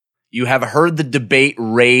You have heard the debate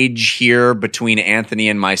rage here between Anthony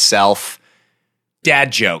and myself.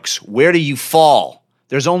 Dad jokes, where do you fall?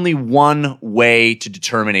 There's only one way to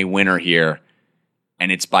determine a winner here, and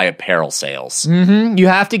it's by apparel sales. Mm-hmm. You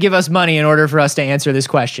have to give us money in order for us to answer this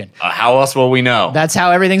question. How else will we know? That's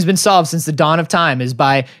how everything's been solved since the dawn of time, is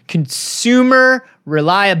by consumer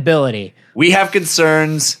reliability.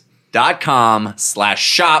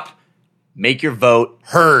 WeHaveConcerns.com/shop. Make your vote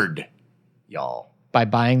heard, y'all. By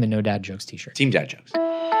buying the No Dad Jokes t-shirt. Team Dad Jokes.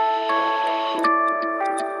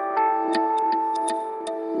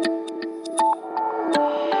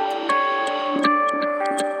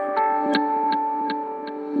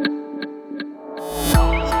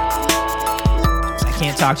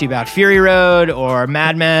 Can't talk to you about Fury Road or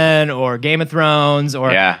Mad Men or Game of Thrones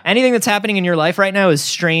or anything that's happening in your life right now is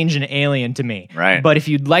strange and alien to me. Right. But if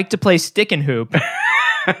you'd like to play stick and hoop,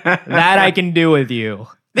 that I can do with you.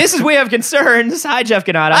 This is We Have Concerns. Hi, Jeff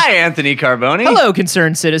Cannata. Hi, Anthony Carboni. Hello,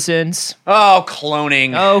 concerned citizens. Oh,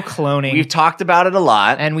 cloning. Oh, cloning. We've talked about it a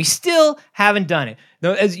lot. And we still haven't done it.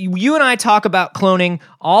 Though, as you and I talk about cloning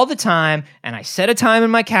all the time, and I set a time in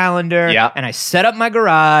my calendar, and I set up my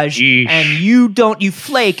garage, and you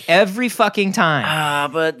flake every fucking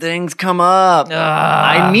time. But things come up.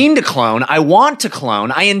 I mean to clone. I want to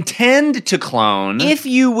clone. I intend to clone. If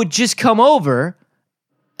you would just come over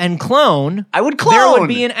and clone, I would clone. There would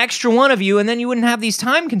be an extra one of you, and then you wouldn't have these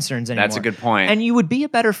time concerns anymore. That's a good point. And you would be a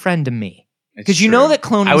better friend to me. Because you know that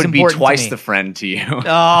cloning is important to me. I would be twice the friend to you. Oh,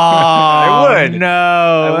 I would. No.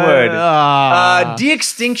 I would.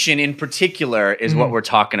 De-extinction in particular is what we're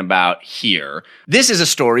talking about here. This is a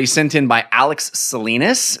story sent in by Alex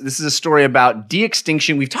Salinas. This is a story about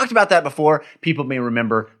de-extinction. We've talked about that before. People may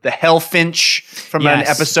remember the hellfinch from an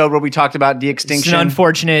episode where we talked about de-extinction.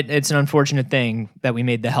 It's an unfortunate thing that we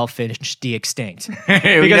made the hellfinch de-extinct.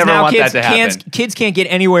 We never now want that to happen. Kids can't get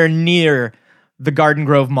anywhere near the Garden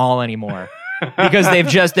Grove Mall anymore. Because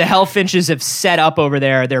the hellfinches have set up over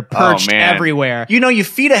there. They're perched everywhere. You know, you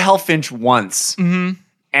feed a hellfinch once,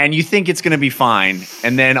 and you think it's going to be fine,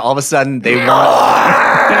 and then all of a sudden they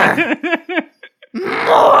want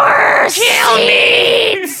more kill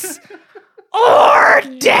meats or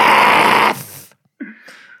death.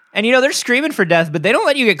 And you know, they're screaming for death, but they don't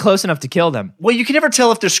let you get close enough to kill them. Well, you can never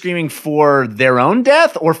tell if they're screaming for their own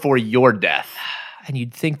death or for your death. And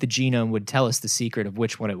you'd think the genome would tell us the secret of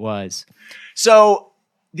which one it was. So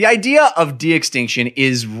the idea of de-extinction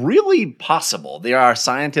is really possible. There are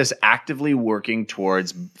scientists actively working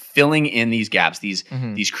towards filling in these gaps, these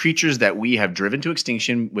creatures that we have driven to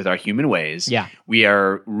extinction with our human ways. Yeah. We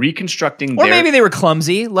are reconstructing Or maybe they were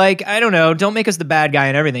clumsy. Like, I don't know. Don't make us the bad guy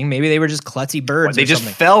and everything. Maybe they were just klutzy birds They just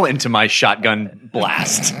fell into my shotgun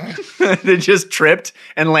blast. They just tripped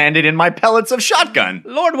and landed in my pellets of shotgun.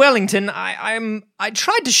 Lord Wellington, I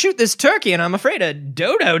tried to shoot this turkey and I'm afraid a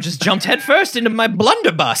dodo just jumped headfirst into my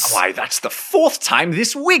blunderbuss. Why, that's the 4th time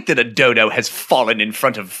this week that a dodo has fallen in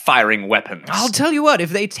front of firing weapons. I'll tell you what,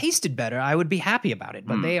 if they tasted better, I would be happy about it,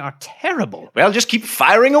 but they are terrible. Well, just keep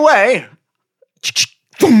firing away.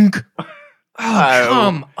 Thunk. Oh,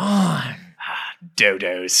 come on.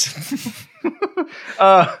 Dodos.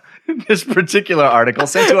 This particular article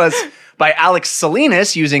sent to us by Alex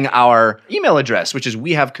Salinas using our email address, which is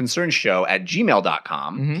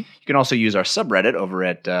wehaveconcernshow@gmail.com. You can also use our subreddit over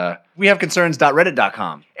at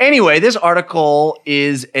wehaveconcerns.reddit.com. Anyway, this article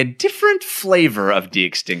is a different flavor of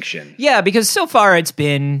de-extinction. Yeah, because so far it's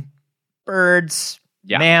been birds,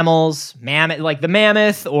 mammals, like the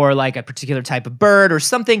mammoth, or like a particular type of bird or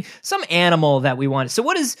something, some animal that we want. So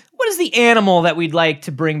what is the animal that we'd like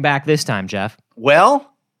to bring back this time, Jeff? Well,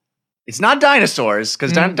 it's not dinosaurs,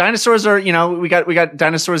 because dinosaurs are, we got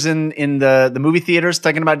dinosaurs in the movie theaters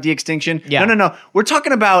talking about de-extinction. Yeah. No. We're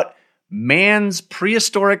talking about man's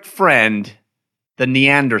prehistoric friend, the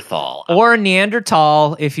Neanderthal. Or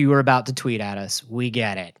Neanderthal, if you were about to tweet at us. We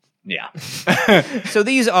get it. Yeah. So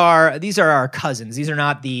these are our cousins. These are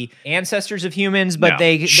not the ancestors of humans, but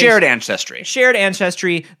they shared ancestry. Shared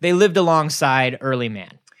ancestry. They lived alongside early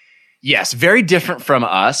man. Yes, very different from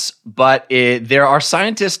us, but there are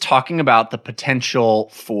scientists talking about the potential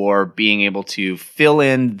for being able to fill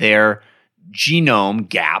in their genome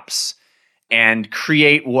gaps and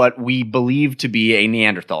create what we believe to be a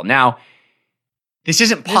Neanderthal. Now, this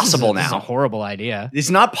isn't possible now. This is a horrible idea. It's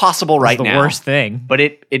not possible right now. It's the worst thing. But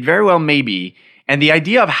it very well may be. And the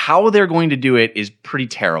idea of how they're going to do it is pretty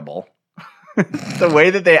terrible. The way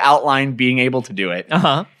that they outline being able to do it.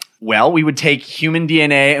 Well, we would take human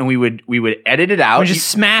DNA and we would edit it out. We just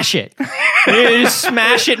smash it. We just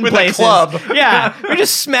smash it in with places. a club. Yeah, we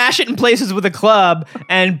just smash it in places with a club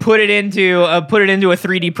and put it into a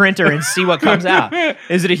 3D printer and see what comes out.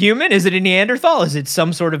 Is it a human? Is it a Neanderthal? Is it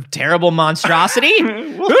some sort of terrible monstrosity?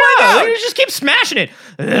 We'll find out. We just keep smashing it.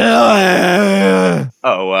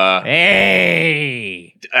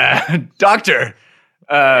 Hey, doctor.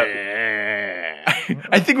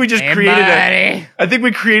 I think we just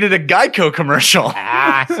created a Geico commercial.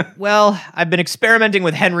 Well, I've been experimenting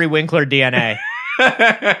with Henry Winkler DNA.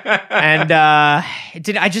 And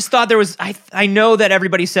I just thought there was I know that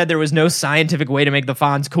everybody said there was no scientific way to make the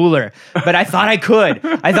Fonz cooler, but I thought I could.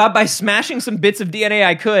 I thought by smashing some bits of DNA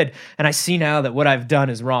I could, and I see now that what I've done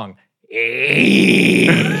is wrong.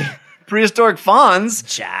 Prehistoric Fonz.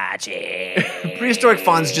 Chachi. Prehistoric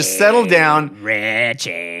Fonz just settle down.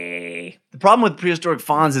 Richie. The problem with Prehistoric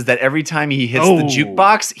Fonz is that every time he hits the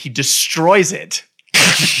jukebox, he destroys it.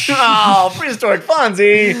 Oh, Prehistoric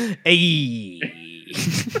Fonzie. Hey. He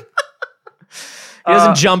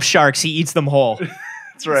doesn't jump sharks, he eats them whole.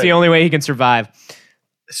 That's right. It's the only way he can survive.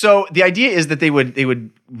 So the idea is that they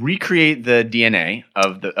would recreate the DNA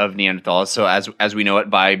of Neanderthals. So as we know it,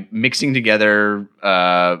 by mixing together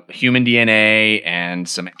human DNA and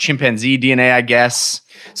some chimpanzee DNA, I guess.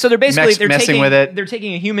 So they're basically messing with it. They're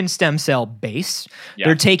taking a human stem cell base. Yeah.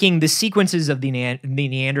 They're taking the sequences of the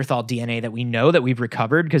Neanderthal DNA that we know that we've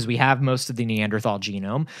recovered because we have most of the Neanderthal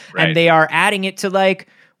genome, right. and they are adding it to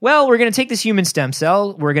we're going to take this human stem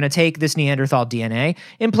cell, we're going to take this Neanderthal DNA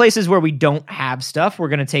in places where we don't have stuff. We're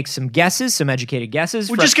going to take some guesses, some educated guesses.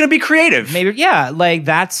 We're just going to be creative. Maybe, yeah,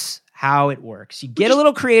 that's how it works. You get a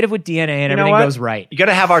little creative with DNA and everything goes right. You got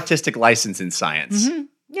to have artistic license in science. Mm-hmm.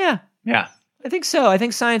 Yeah. Yeah. I think so. I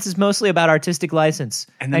think science is mostly about artistic license.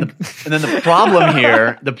 And then the problem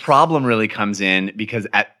here, the problem really comes in because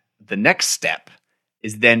at the next step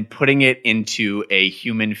is then putting it into a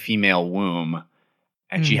human female womb,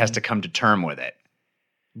 and she has to come to term with it.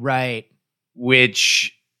 Right.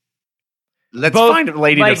 Which, let's find a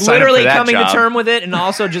lady to sign up for literally that coming job. to term with it and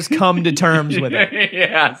also just come to terms with it.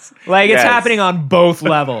 Yes. It's happening on both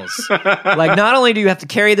levels. Not only do you have to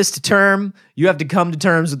carry this to term, you have to come to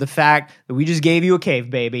terms with the fact that we just gave you a cave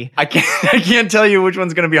baby. I can't tell you which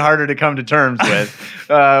one's going to be harder to come to terms with.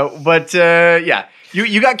 But yeah,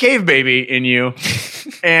 you got cave baby in you.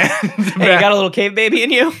 And hey, you got a little cave baby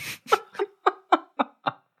in you?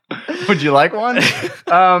 Would you like one?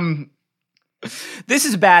 This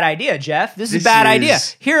is a bad idea, Jeff. This is a bad idea.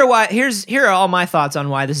 Here are all my thoughts on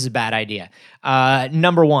why this is a bad idea.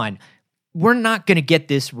 Number one, we're not going to get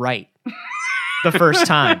this right the first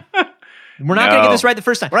time. We're not going to get this right the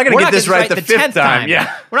first time. We're not going to get this right the 10th time.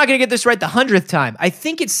 Yeah. We're not going to get this right the 100th time. I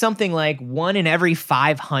think it's something like 1 in every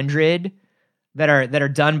 500 that are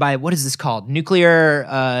done by, what is this called? Nuclear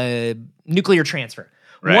transfer.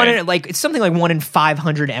 Right. It's something like 1 in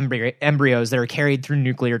 500 embryos that are carried through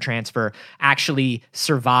nuclear transfer actually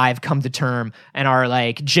survive, come to term, and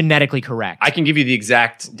are genetically correct. I can give you the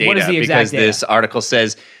exact data. What is the exact data? This article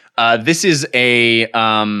says this is the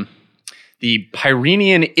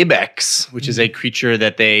Pyrenean ibex, which is a creature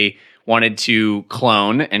that they wanted to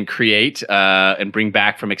clone and create and bring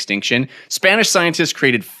back from extinction. Spanish scientists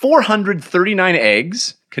created 439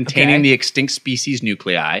 eggs containing the extinct species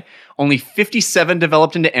nuclei. Only 57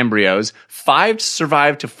 developed into embryos, 5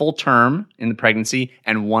 survived to full term in the pregnancy,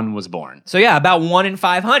 and 1 was born. So yeah, about 1 in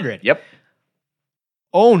 500. Yep.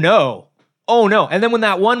 Oh no. And then when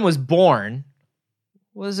that one was born,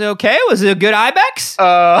 was it okay? Was it a good ibex?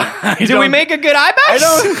 Did we make a good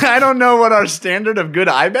ibex? I don't know what our standard of good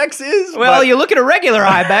ibex is. Well, you look at a regular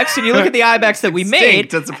ibex and you look at the ibex that we made.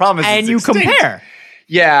 That's the problem. And you compare.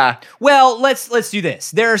 Yeah. Well, let's do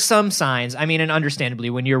this. There are some signs. I mean, and understandably,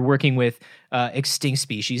 when you're working with extinct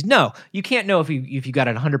species, no, you can't know if you got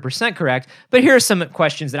it 100% correct. But here are some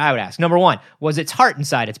questions that I would ask. Number 1, was its heart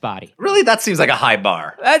inside its body? Really, that seems like a high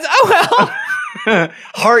bar.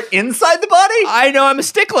 Heart inside the body? I know, I'm a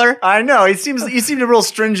stickler. I know. You seem real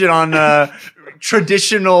stringent on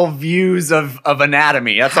traditional views of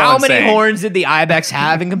anatomy. That's all I'm saying. How many horns did the ibex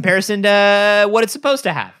have in comparison to what it's supposed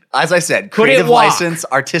to have? As I said, creative license,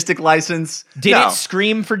 artistic license. Did it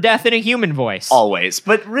scream for death in a human voice? Always.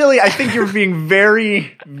 But really, I think you're being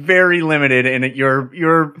very, very limited in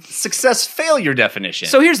your success-failure definition.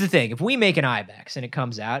 So here's the thing. If we make an ibex and it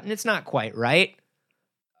comes out and it's not quite right,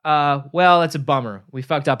 well, that's a bummer. We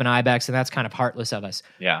fucked up an ibex and that's kind of heartless of us.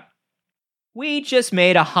 Yeah. We just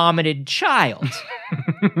made a hominid child.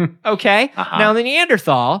 Okay? Uh-huh. Now, the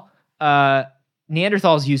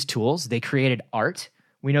Neanderthals used tools. They created art.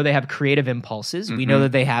 We know they have creative impulses. We know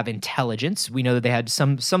that they have intelligence. We know that they had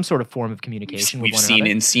some sort of form of communication with one another.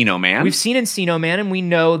 We've seen Encino Man. We've seen Encino Man, and we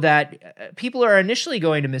know that people are initially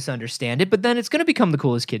going to misunderstand it, but then it's going to become the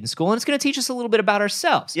coolest kid in school, and it's going to teach us a little bit about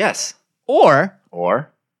ourselves. Yes. Or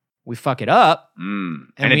we fuck it up.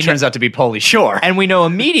 And it turns out to be Pauly Shore. And we know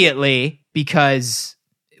immediately because,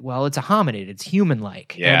 well, it's a hominid. It's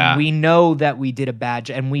human-like. Yeah. And we know that we did a bad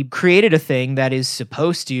job, and we created a thing that is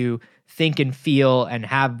supposed to think and feel and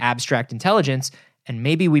have abstract intelligence, and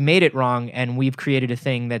maybe we made it wrong, and we've created a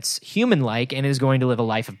thing that's human-like and is going to live a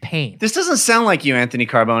life of pain. This doesn't sound like you, Anthony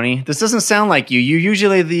Carboni. This doesn't sound like you. You're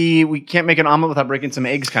usually we can't make an omelet without breaking some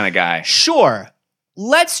eggs kind of guy. Sure.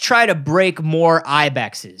 Let's try to break more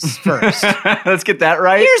ibexes first. Let's get that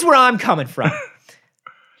right. Here's where I'm coming from.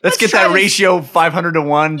 Let's get that ratio 500 to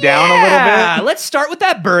 1 down a little bit. Let's start with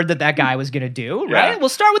that bird that guy was going to do, right? Yeah. We'll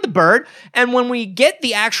start with the bird, and when we get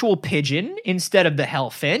the actual pigeon instead of the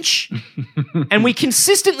hellfinch, and we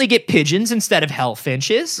consistently get pigeons instead of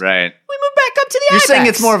hellfinches, right? We move back up to the You're ibex. saying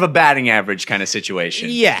it's more of a batting average kind of situation.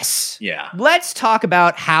 Yes. Yeah. Let's talk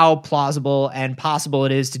about how plausible and possible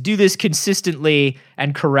it is to do this consistently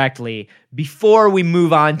and correctly before we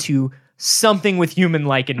move on to something with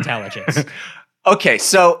human-like intelligence. Okay,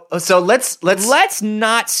 so let's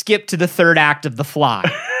not skip to the third act of The Fly.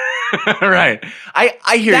 right. I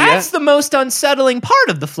hear you. That's the most unsettling part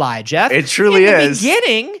of The Fly, Jeff. It truly In is. the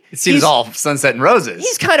beginning, It seems all sunset and roses.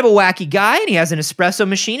 he's kind of a wacky guy, and he has an espresso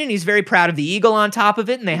machine, and he's very proud of the eagle on top of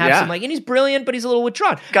it, and they have some and he's brilliant, but he's a little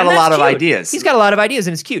withdrawn. Got And a lot that's of cute. ideas. He's got a lot of ideas,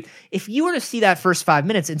 and it's cute. If you were to see that first 5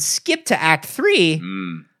 minutes and skip to Act 3,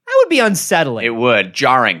 that would be unsettling. It would.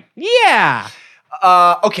 Jarring. Yeah.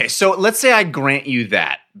 Okay, so let's say I grant you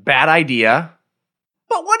that. Bad idea.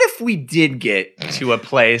 But what if we did get to a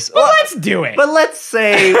place? Well, let's do it. But let's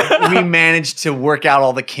say we managed to work out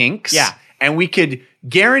all the kinks. Yeah. And we could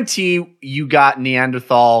guarantee you got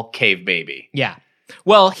Neanderthal cave baby. Yeah.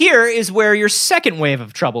 Well, here is where your second wave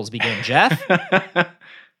of troubles begin, Jeff.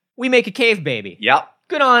 We make a cave baby. Yep.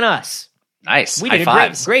 Good on us. Nice. We High did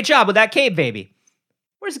fives. a great job with that cave baby.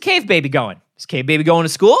 Where's the cave baby going? Is cave baby going to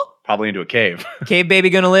school? Probably into a cave. Cave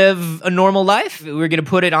baby going to live a normal life? We're going to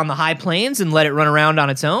put it on the high plains and let it run around on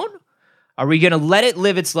its own? Are we going to let it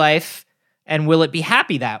live its life, and will it be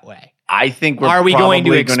happy that way? I think we're Are we going to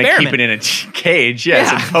probably going to experiment? keep it in a cage,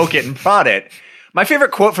 yes, Yeah. and poke it and prod it. My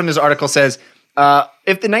favorite quote from this article says,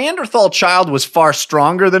 if the Neanderthal child was far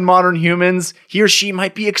stronger than modern humans, he or she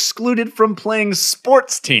might be excluded from playing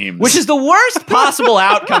sports teams. Which is the worst possible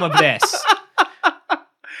outcome of this.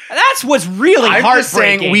 That's what's really I'm heartbreaking. just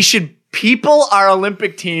saying we should people our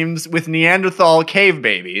Olympic teams with Neanderthal cave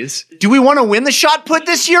babies. Do we want to win the shot put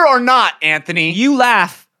this year or not, Anthony? You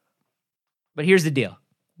laugh, but here's the deal.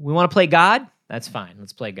 We want to play God? That's fine.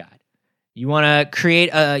 Let's play God. You want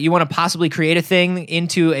to possibly create a thing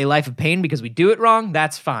into a life of pain because we do it wrong?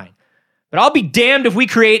 That's fine. But I'll be damned if we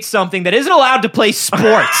create something that isn't allowed to play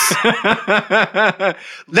sports.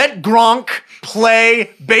 Let Gronk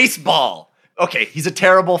play baseball. Okay, he's a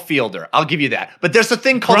terrible fielder. I'll give you that. But there's a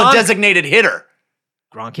thing called Gronk- a designated hitter.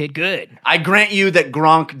 Gronk hit good. I grant you that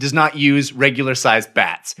Gronk does not use regular-sized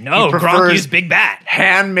bats. No, He Gronk prefers used big bat.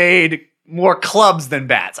 handmade, more clubs than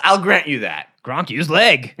bats. I'll grant you that. Gronk used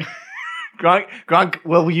leg. Gronk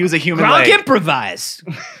will use a human Gronk leg. improvise.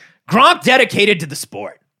 Gronk dedicated to the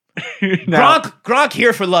sport. Now- Gronk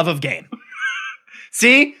here for love of game.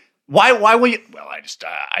 See? Why will you? Well, I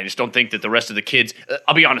just don't think that the rest of the kids.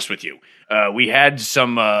 I'll be honest with you. We had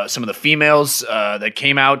some of the females that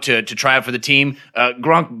came out to try out for the team.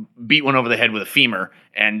 Gronk beat one over the head with a femur,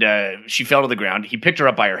 and she fell to the ground. He picked her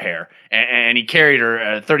up by her hair, and he carried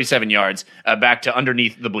her 37 yards back to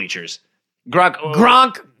underneath the bleachers.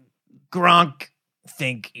 Gronk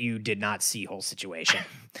think you did not see whole situation.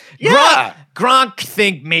 Yeah. Gronk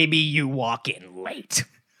think maybe you walk in late.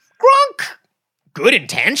 Gronk, good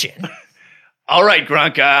intention. All right,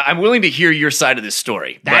 Gronk. I'm willing to hear your side of this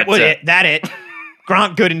story. That it.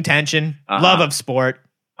 Gronk, good intention, love of sport,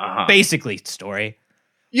 basically story.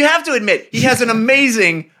 You have to admit, he has an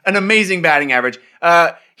amazing batting average.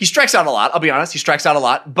 He strikes out a lot. I'll be honest, he strikes out a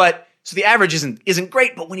lot, but so the average isn't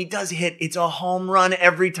great. But when he does hit, it's a home run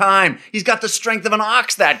every time. He's got the strength of an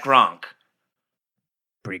ox. That Gronk.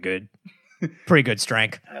 Pretty good. Pretty good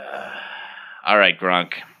strength. All right,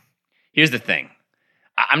 Gronk. Here's the thing.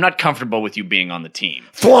 I'm not comfortable with you being on the team.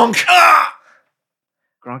 Flunk.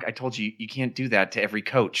 Gronk, I told you can't do that to every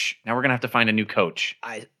coach. Now we're gonna have to find a new coach.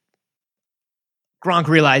 Gronk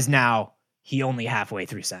realized now he only halfway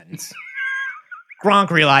through sentence.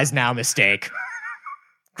 Gronk realized now mistake.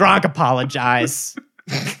 Gronk apologize.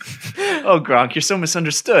 Oh, Gronk, you're so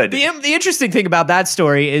misunderstood. The interesting thing about that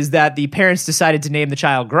story is that the parents decided to name the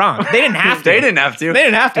child Gronk. They didn't have to. They didn't have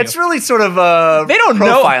to. It's really sort of a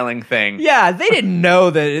profiling thing. Yeah, they didn't know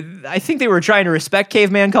that. I think they were trying to respect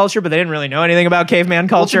caveman culture, but they didn't really know anything about caveman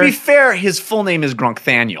culture. Well, to be fair, his full name is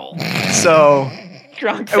Gronkthaniel. So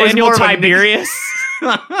Gronkthaniel Tiberius.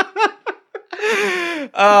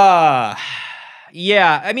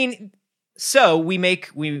 Yeah, I mean, so we make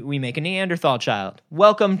a Neanderthal child.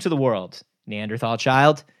 Welcome to the world, Neanderthal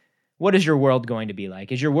child. What is your world going to be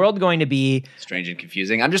like? Is your world going to be strange and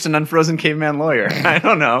confusing? I'm just an unfrozen caveman lawyer. I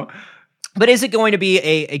don't know. But is it going to be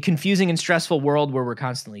a confusing and stressful world where we're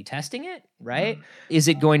constantly testing it, right? Is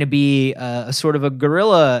it going to be a sort of a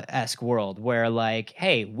gorilla-esque world where, like,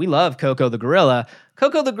 hey, we love Coco the gorilla.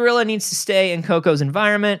 Coco the gorilla needs to stay in Coco's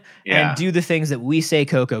environment and do the things that we say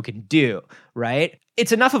Coco can do, right?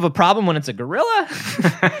 It's enough of a problem when it's a gorilla.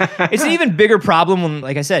 It's an even bigger problem when,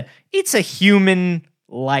 like I said, it's a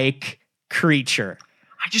human-like creature.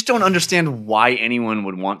 I just don't understand why anyone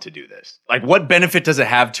would want to do this. Like, what benefit does it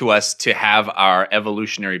have to us to have our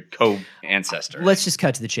evolutionary co-ancestor? Let's just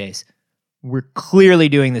cut to the chase. We're clearly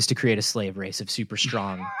doing this to create a slave race of super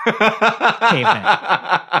strong cavemen.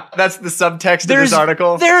 That's the subtext of this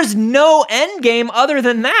article? There's no end game other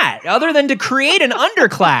than that, other than to create an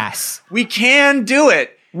underclass. We can do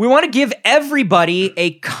it. We want to give everybody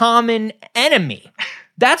a common enemy.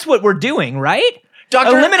 That's what we're doing, right?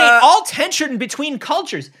 Eliminate all tension between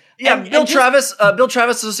cultures. Yeah, Bill Travis,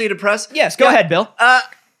 Associated Press. Yes, go ahead, Bill.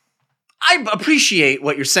 I appreciate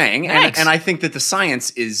what you're saying, and I think that the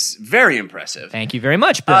science is very impressive. Thank you very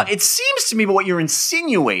much, Bill. It seems to me what you're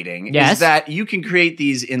insinuating is that you can create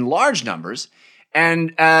these in large numbers,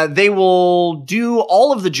 and they will do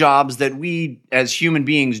all of the jobs that we as human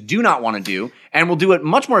beings do not want to do, and will do it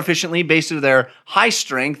much more efficiently based on their high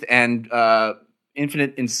strength and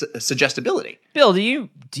infinite suggestibility. Bill, do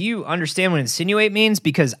you understand what insinuate means?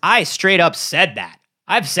 Because I straight up said that.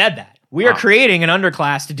 I've said that. We are creating an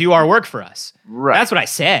underclass to do our work for us. Right. That's what I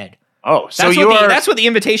said. Oh, so that's what the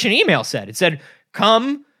invitation email said. It said,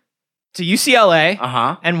 come to UCLA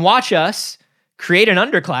and watch us create an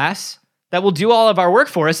underclass that will do all of our work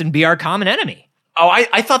for us and be our common enemy. Oh,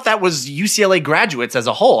 I thought that was UCLA graduates as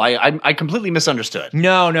a whole. I completely misunderstood.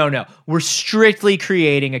 No. We're strictly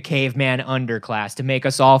creating a caveman underclass to make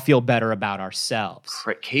us all feel better about ourselves.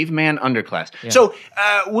 Caveman underclass. Yeah. So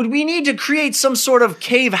would we need to create some sort of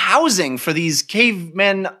cave housing for these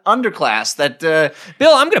cavemen underclass that...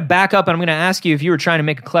 Bill, I'm going to back up and I'm going to ask you if you were trying to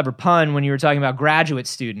make a clever pun when you were talking about graduate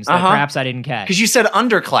students that perhaps I didn't catch. Because you said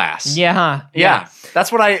underclass. Yeah.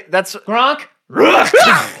 That's what that's... Gronk?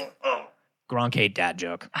 Gronk hate dad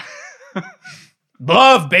joke.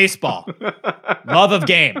 Love baseball. Love of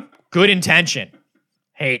game. Good intention.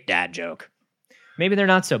 Hate dad joke. Maybe they're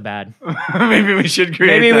not so bad. Maybe we should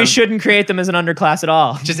create them. Maybe we shouldn't create them as an underclass at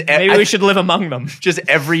all. Maybe we should live among them. Just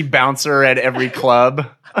every bouncer at every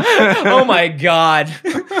club. Oh my God.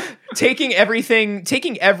 Taking everything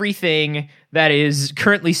that is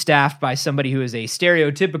currently staffed by somebody who is a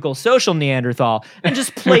stereotypical social Neanderthal and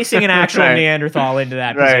just placing an actual Neanderthal into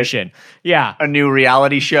that position. Yeah. A new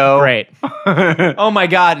reality show. Great. Oh my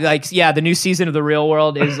God. The new season of The Real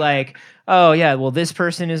World is like, oh yeah, well, this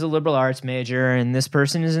person is a liberal arts major and this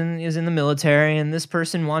person is in the military and this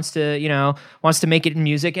person wants to make it in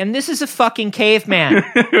music and this is a fucking caveman.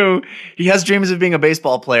 He has dreams of being a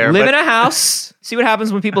baseball player. Live in a house. See what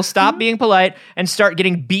happens when people stop being polite and start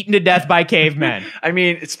getting beaten to death by cavemen. I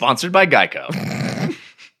mean, it's sponsored by Geico.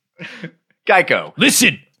 Geico.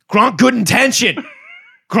 Listen, Gronk good intention.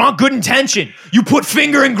 Gronk good intention. You put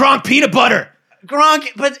finger in Gronk peanut butter. Gronk,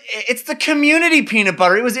 but it's the community peanut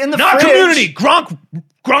butter. It was in the fridge. Not community.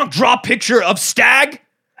 Gronk draw picture of stag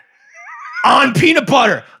on peanut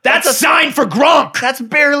butter. That's a sign for Gronk. That's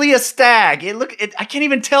barely a stag. I can't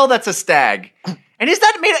even tell that's a stag. And is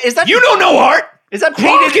that you don't know art? Is that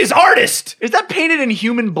Gronk is artist? Is that painted in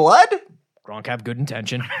human blood? Gronk have good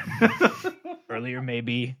intention. Earlier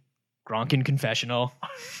maybe Gronk in confessional.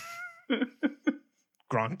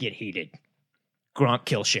 Gronk get heated. Gronk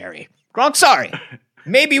kill Sherry. Gronk sorry.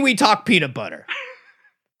 Maybe we talk peanut butter.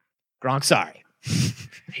 Gronk sorry.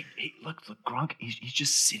 Hey, look, Gronk, he's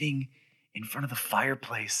just sitting in front of the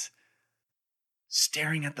fireplace,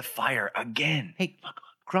 staring at the fire again. Hey, look,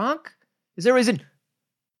 Gronk, is there a reason?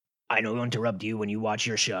 I don't interrupt you when you watch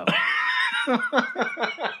your show.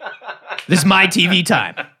 This is my TV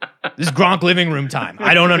time. This is Gronk living room time.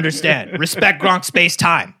 I don't understand. Respect Gronk space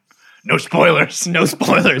time. No spoilers. No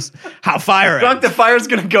spoilers. How fire Gronk, the fire's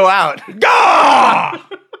gonna go out.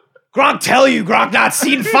 Gronk tell you Gronk not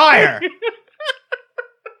seen fire.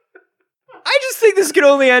 I just think this could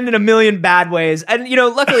only end in a million bad ways. And,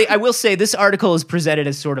 luckily, I will say this article is presented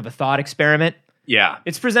as sort of a thought experiment. Yeah.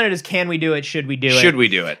 It's presented as, can we do it? Should we do it? Should we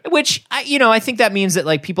do it? Which, I think that means that,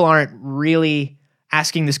 like, people aren't really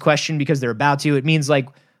asking this question because they're about to. It means, like,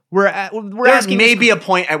 we're asking. There may be a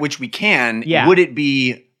point at which we can. Yeah. Would it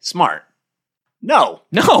be smart? No.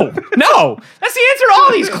 No. That's the answer to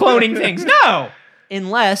all these cloning things. No.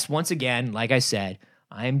 Unless, once again, like I said,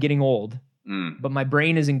 I am getting old, but my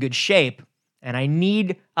brain is in good shape, and I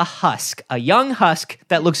need a young husk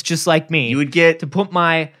that looks just like me. You would get to put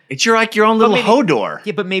my. It's your own little Hodor.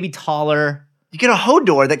 Yeah, but maybe taller. You get a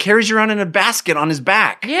Hodor that carries you around in a basket on his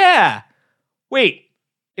back. Yeah. Wait,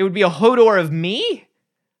 it would be a Hodor of me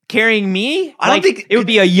carrying me? I don't think it would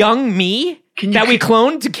be a young me that we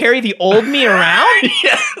cloned to carry the old me around?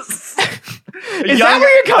 Yes. Is that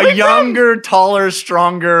where you're coming from? A younger, taller,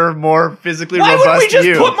 stronger, more physically robust you. Why wouldn't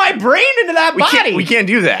we just put my brain into that body? We can't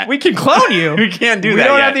do that. We can clone you. We can't do that We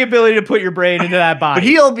don't yet. have the ability to put your brain into that body. But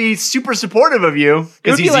he'll be super supportive of you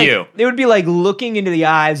because he's you. It would be like looking into the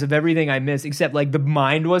eyes of everything I miss, except like the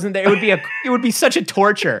mind wasn't there. It would be such a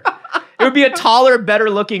torture. It would be a taller,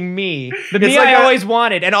 better looking me. The me I always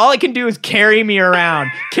wanted. And all it can do is carry me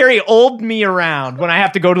around. Carry old me around when I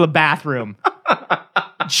have to go to the bathroom.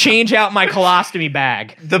 Change out my colostomy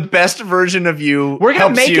bag. The best version of you. We're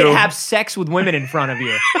going to make it have sex with women in front of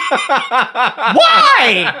you.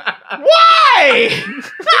 Why? Why?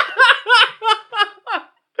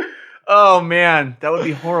 Oh, man. That would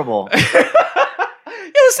be horrible. Yeah,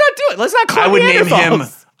 let's not do it. Let's not clone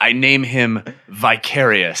Neanderthals. I name him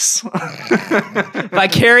Vicarious.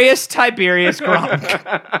 Vicarious Tiberius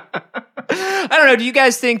Gronk. I don't know. Do you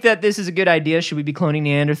guys think that this is a good idea? Should we be cloning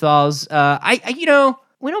Neanderthals?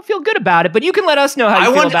 We don't feel good about it, but you can let us know how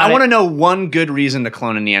you feel about it. I want to know one good reason to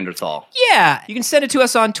clone a Neanderthal. Yeah. You can send it to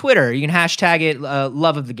us on Twitter. You can hashtag it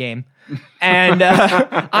love of the game. And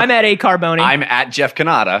I'm at A Carboni. I'm at Jeff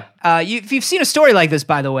Canada. If you've seen a story like this,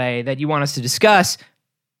 by the way, that you want us to discuss,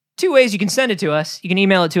 two ways you can send it to us. You can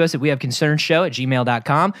email it to us at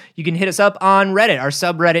wehaveconcerns@gmail.com. You can hit us up on Reddit. Our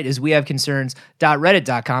subreddit is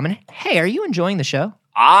wehaveconcerns.reddit.com. And hey, are you enjoying the show?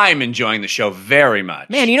 I'm enjoying the show very much.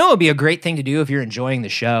 Man, you know what would be a great thing to do if you're enjoying the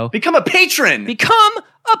show? Become a patron. Become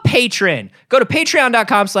a patron. Go to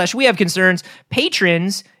patreon.com/wehaveconcerns.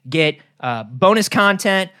 Patrons get bonus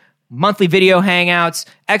content, monthly video hangouts,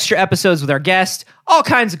 extra episodes with our guests, all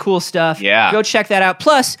kinds of cool stuff. Yeah. Go check that out.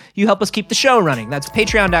 Plus, you help us keep the show running. That's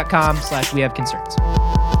patreon.com/wehaveconcerns.